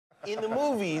In the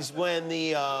movies, when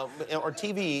or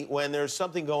TV, when there's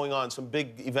something going on, some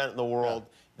big event in the world,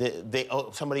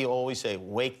 somebody will always say,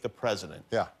 "Wake the president."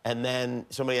 Yeah. And then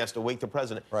somebody has to wake the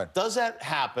president. Right. Does that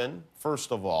happen?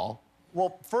 First of all.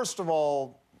 Well, first of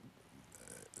all,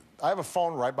 I have a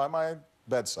phone right by my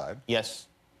bedside. Yes.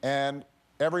 And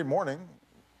every morning,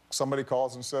 somebody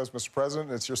calls and says, "Mr.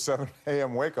 President, it's your 7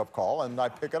 a.m. wake-up call," and I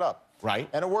pick it up. Right.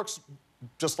 And it works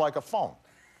just like a phone.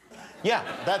 Yeah.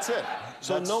 That's it.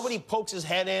 So nobody pokes his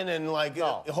head in and, like,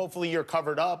 no. Hopefully you're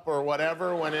covered up or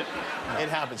whatever when it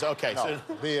happens. Okay. No.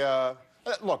 So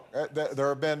Look, there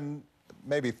have been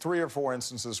maybe 3 or 4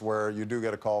 instances where you do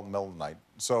get a call in the middle of the night.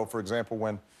 So, for example,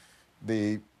 when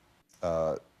the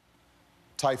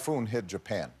typhoon hit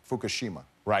Japan, Fukushima.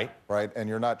 Right. Right, and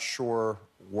you're not sure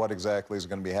what exactly is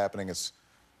going to be happening. It's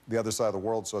the other side of the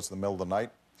world, so it's the middle of the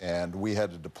night, and we had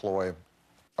to deploy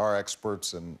our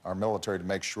experts and our military to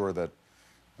make sure that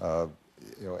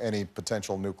any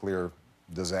potential nuclear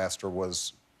disaster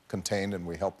was contained, and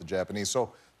we helped the Japanese.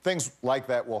 So things like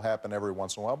that will happen every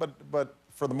once in a while, but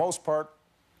for the most part,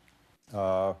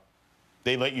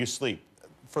 they let you sleep.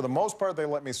 For the most part, they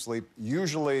let me sleep.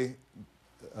 Usually,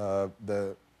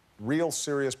 the real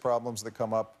serious problems that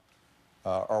come up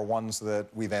are ones that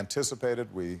we've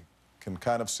anticipated, we can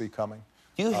kind of see coming.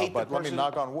 Do you hate but the let me person...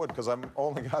 knock on wood, because I've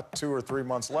only got 2 or 3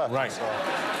 months left. Right. So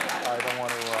I don't want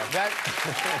to... That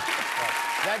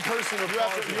person...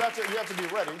 You have to be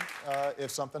ready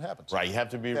if something happens. Right, you have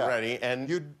to be ready. And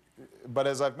But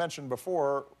as I've mentioned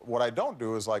before, what I don't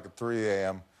do is, like, at 3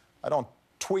 a.m., I don't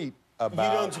tweet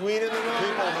about... You don't tweet in the morning?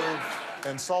 People who've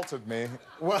insulted me.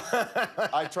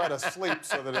 I try to sleep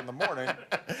so that in the morning,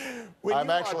 I'm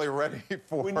actually ready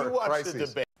for when you watch crises. the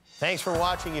debate. Thanks for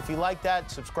watching. If you like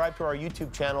that, subscribe to our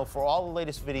YouTube channel for all the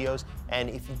latest videos. And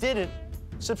if you didn't,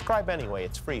 subscribe anyway.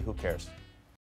 It's free. Who cares?